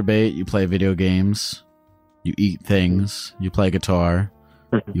masturbate, you play video games, you eat things, you play guitar,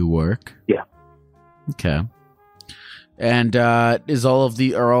 you work. Yeah. Okay. And are all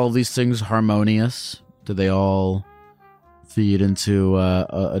of these things harmonious? Do they all feed into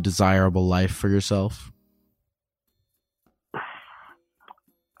a desirable life for yourself?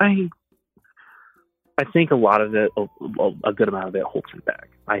 I think a lot of it, a good amount of it, holds me back.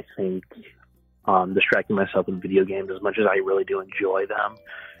 I think distracting myself with video games, as much as I really do enjoy them,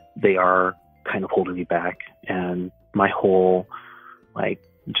 they are kind of holding me back. And my whole, like,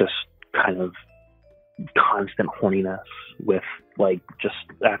 just kind of constant horniness with, like, just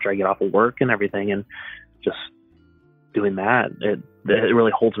after I get off of work and everything, and just doing that, it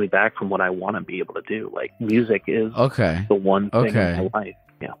really holds me back from what I want to be able to do. Like, music is the one thing in my life.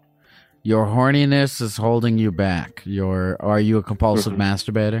 Yeah. Your horniness is holding you back. Are you a compulsive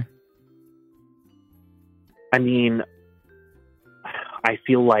masturbator? I mean, I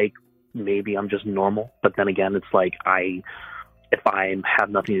feel like maybe I'm just normal, but then again, it's like if I have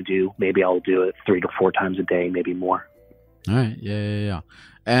nothing to do, maybe I'll do it 3 to 4 times a day, maybe more. All right. Yeah.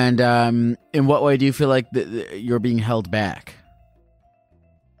 And in what way do you feel like you're being held back?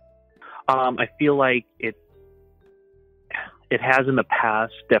 I feel like it has in the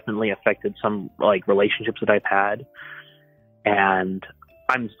past definitely affected some, like, relationships that I've had, and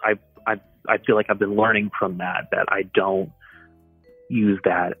I feel like I've been learning from that I don't use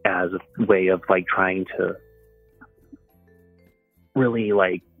that as a way of, like, trying to really,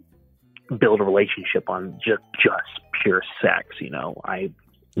 like, build a relationship on just pure sex. You know, I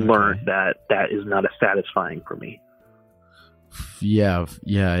learned that is not as satisfying for me. Yeah.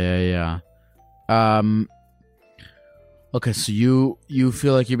 Okay, so you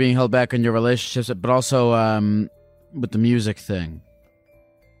feel like you're being held back in your relationships, but also with the music thing.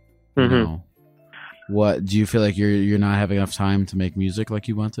 You know, what do you feel like you're not having enough time to make music like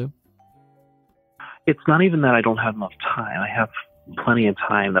you want to? It's not even that I don't have enough time. I have plenty of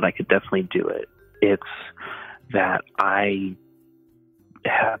time that I could definitely do it. It's that I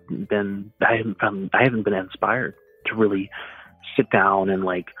haven't been inspired to really sit down and,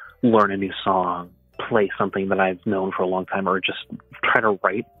 like, learn a new song, play something that I've known for a long time, or just try to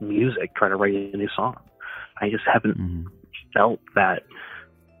write music, try to write a new song. I just haven't felt that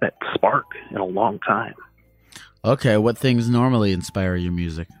spark in a long time. Okay, what things normally inspire your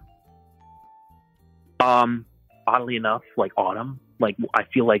music? Oddly enough, like autumn. Like, I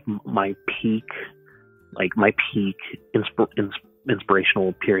feel like my peak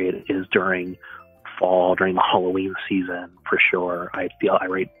inspirational period is during fall, during the Halloween season, for sure. I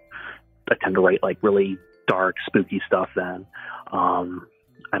tend to write, like, really dark, spooky stuff then. I'm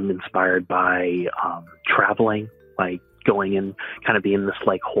inspired by traveling, like going and kind of being this,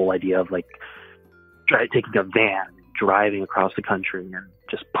 like, whole idea of, like, taking a van, driving across the country and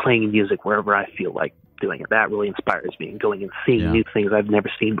just playing music wherever I feel like doing it. That really inspires me, and going and seeing new things I've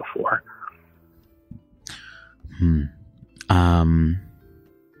never seen before.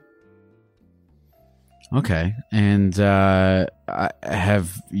 Okay. And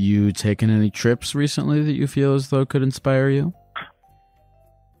have you taken any trips recently that you feel as though could inspire you?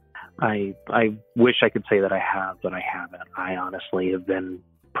 I wish I could say that I have, but I haven't. I honestly have been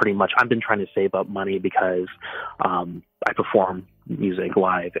I've been trying to save up money because I perform music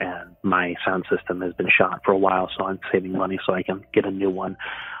live and my sound system has been shot for a while, so I'm saving money so I can get a new one.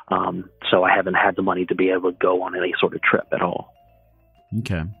 So I haven't had the money to be able to go on any sort of trip at all.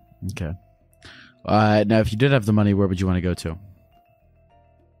 Okay. Now, if you did have the money, where would you want to go to?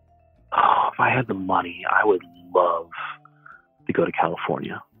 Oh, if I had the money, I would love to go to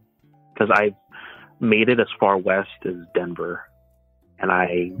California because I've made it as far west as Denver, and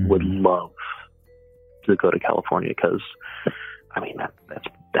I would love to go to California because, I mean,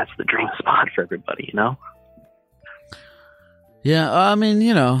 that's the dream spot for everybody, you know? Yeah, I mean,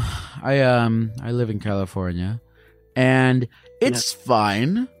 you know, I live in California, and it's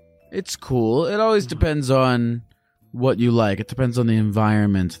fine. It's cool. It always depends on what you like. It depends on the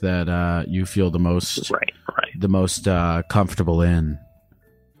environment that you feel the most the most comfortable in.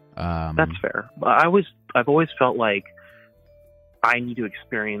 That's fair. I've always felt like I need to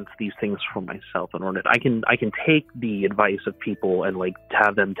experience these things for myself in order. I can take the advice of people and like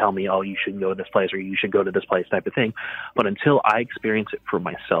have them tell me, oh, you should go to this place or you should go to this place type of thing. But until I experience it for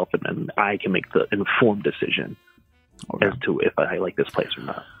myself, and then I can make the informed decision as to if I like this place or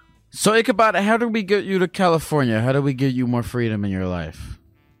not. So, Ichabod, how do we get you to California? How do we get you more freedom in your life?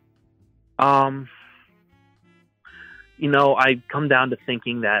 You know, I come down to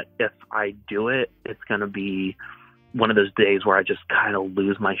thinking that if I do it, it's going to be one of those days where I just kind of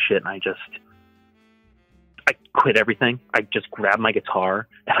lose my shit and I quit everything. I just grab my guitar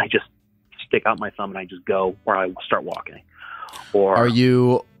and I just stick out my thumb and I just go, or I start walking. Or are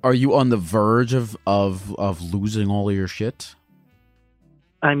you on the verge of losing all of your shit?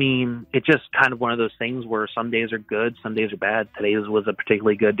 I mean, it's just kind of one of those things where some days are good, some days are bad. Today's was a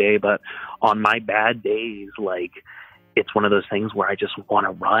particularly good day, but on my bad days, like, it's one of those things where I just want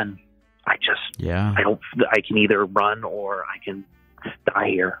to run. I can either run or I can die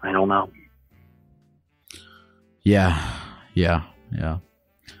here. I don't know. Yeah.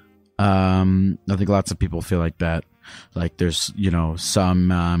 I think lots of people feel like that. Like there's, you know,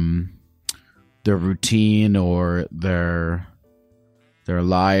 some, their routine or their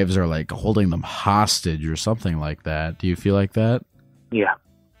lives are like holding them hostage or something like that. Do you feel like that? Yeah,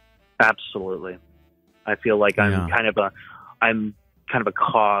 absolutely. I feel like I'm kind of a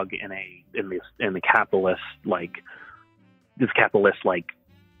cog in the capitalist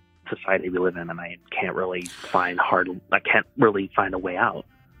society we live in, and I can't really find a way out.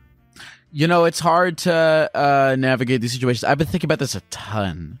 You know, it's hard to navigate these situations. I've been thinking about this a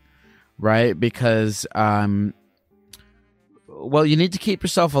ton, right? Because well, you need to keep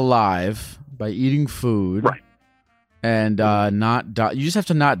yourself alive by eating food, right? And not die. You just have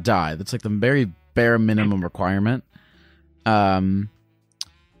to not die. That's like the very bare minimum requirement. And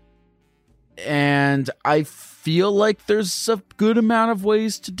I feel like there's a good amount of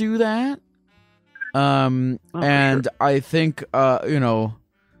ways to do that. And sure. I think you know,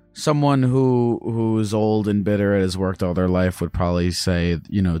 someone who's old and bitter and has worked all their life would probably say,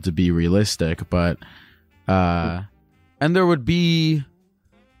 you know, to be realistic, but and there would be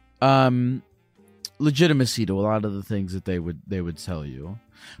legitimacy to a lot of the things that they would tell you.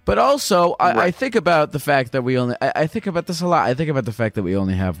 But also, I think about the fact that I think about this a lot. I think about the fact that we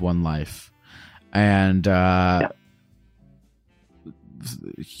only have one life. And,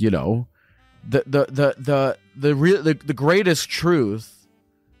 you know, the greatest truth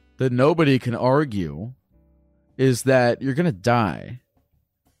that nobody can argue is that you're going to die,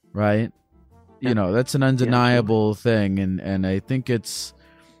 right? You know, that's an undeniable thing. And I think it's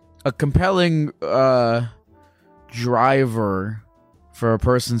a compelling driver for a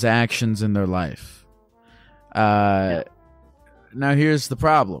person's actions in their life. Now, here's the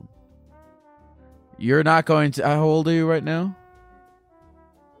problem. You're not going to... How old are you right now?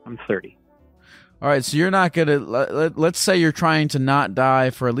 I'm 30. All right, so you're not going to... Let's say you're trying to not die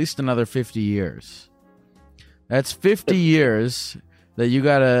for at least another 50 years. That's 50 years that you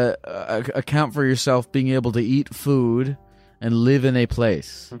got to account for yourself being able to eat food and live in a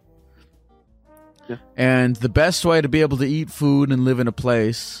place. Yeah. And the best way to be able to eat food and live in a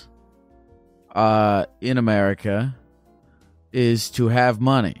place in America is to have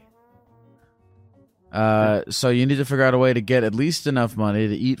money. So you need to figure out a way to get at least enough money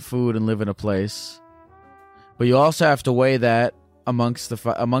to eat food and live in a place. But you also have to weigh that amongst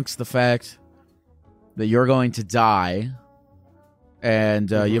the fact that you're going to die, and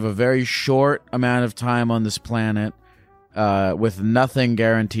you have a very short amount of time on this planet with nothing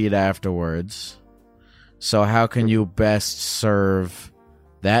guaranteed afterwards. So how can you best serve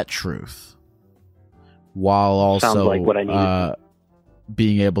that truth while also Sounds like what I need.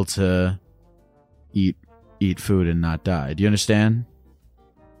 Being able to eat food and not die? Do you understand?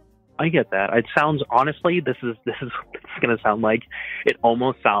 I get that. It sounds, honestly, this is going to sound like, it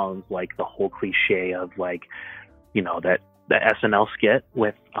almost sounds like the whole cliche of, like, you know, that the SNL skit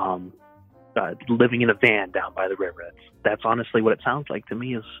with living in a van down by the river. That's honestly what it sounds like to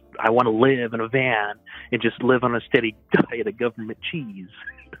me. Is I want to live in a van and just live on a steady diet of government cheese.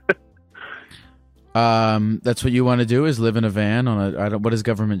 That's what you want to do, is live in a van on what is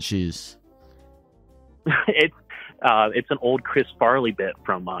government cheese? It's an old Chris Farley bit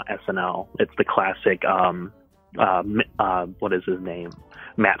from SNL. It's the classic. What is his name?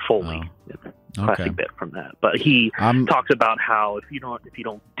 Matt Foley. Classic bit from that. But he talks about how if you don't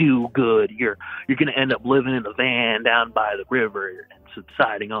do good, you're going to end up living in a van down by the river and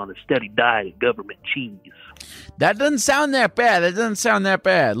subsiding on a steady diet of government cheese. That doesn't sound that bad.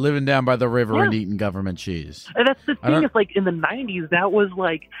 Living down by the river and eating government cheese. And that's the thing. Is like in the 90s, that was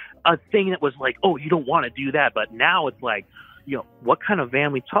like a thing that was like, oh, you don't want to do that. But now it's like, you know, what kind of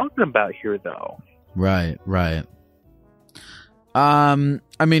van we talking about here, though? Right. I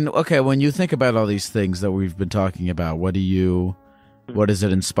mean, okay, when you think about all these things that we've been talking about, what does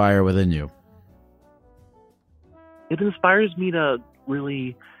it inspire within you? It inspires me to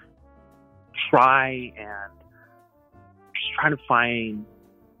really try to find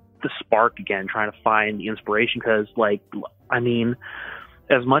the spark again, trying to find the inspiration. Because, like, I mean,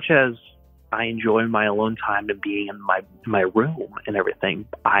 as much as I enjoy my alone time and being in my room and everything,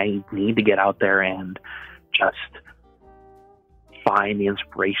 I need to get out there and just find the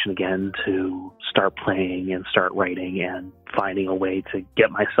inspiration again to start playing and start writing and finding a way to get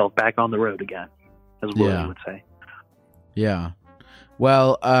myself back on the road again, as William would say. Yeah.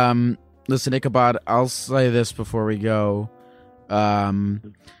 Well, listen, Ichabod, I'll say this before we go.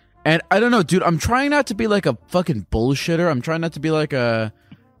 And I don't know, dude, I'm trying not to be like a fucking bullshitter. I'm trying not to be like a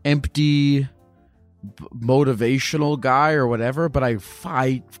empty motivational guy or whatever, but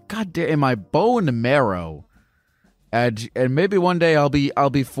I goddamn, in my bone and marrow, and maybe one day I'll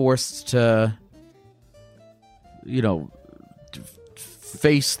be forced to, you know,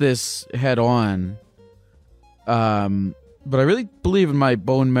 face this head on. But I really believe in my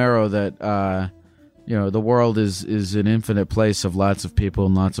bone marrow that you know, the world is an infinite place of lots of people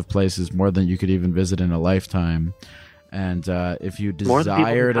and lots of places, more than you could even visit in a lifetime. And if you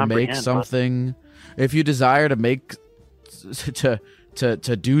desire to make something, if you desire to make to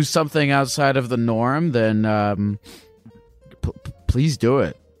do something outside of the norm, then please do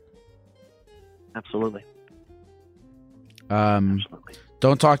it. Absolutely. Absolutely.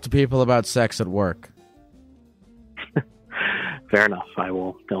 Don't talk to people about sex at work. Fair enough. I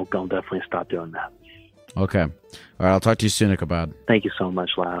will. I'll definitely stop doing that. Okay. All right. I'll talk to you soon, Ichabod. Thank you so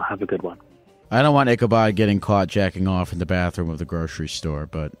much, Lyle. Have a good one. I don't want Ichabod getting caught jacking off in the bathroom of the grocery store,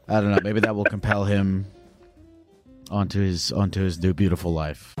 but I don't know. Maybe that will compel him onto his new beautiful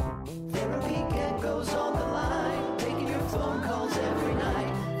life.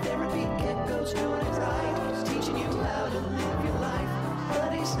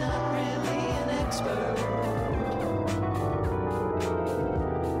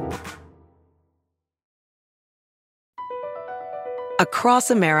 Across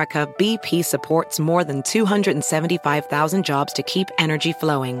America, BP supports more than 275,000 jobs to keep energy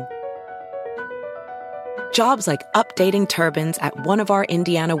flowing. Jobs like updating turbines at one of our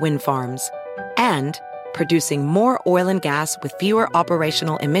Indiana wind farms and producing more oil and gas with fewer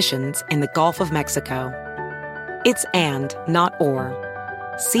operational emissions in the Gulf of Mexico. It's and, not or.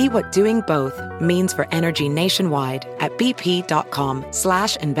 See what doing both means for energy nationwide at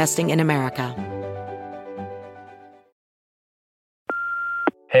bp.com/investing in America.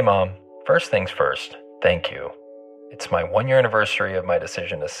 Hey Mom, first things first, thank you. It's my 1-year anniversary of my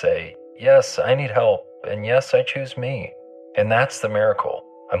decision to say, yes, I need help, and yes, I choose me. And that's the miracle.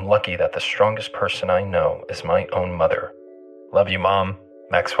 I'm lucky that the strongest person I know is my own mother. Love you, Mom.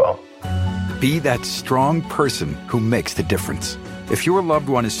 Maxwell. Be that strong person who makes the difference. If your loved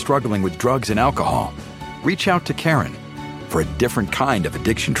one is struggling with drugs and alcohol, reach out to Caron for a different kind of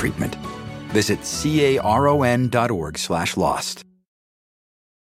addiction treatment. Visit caron.org/lost.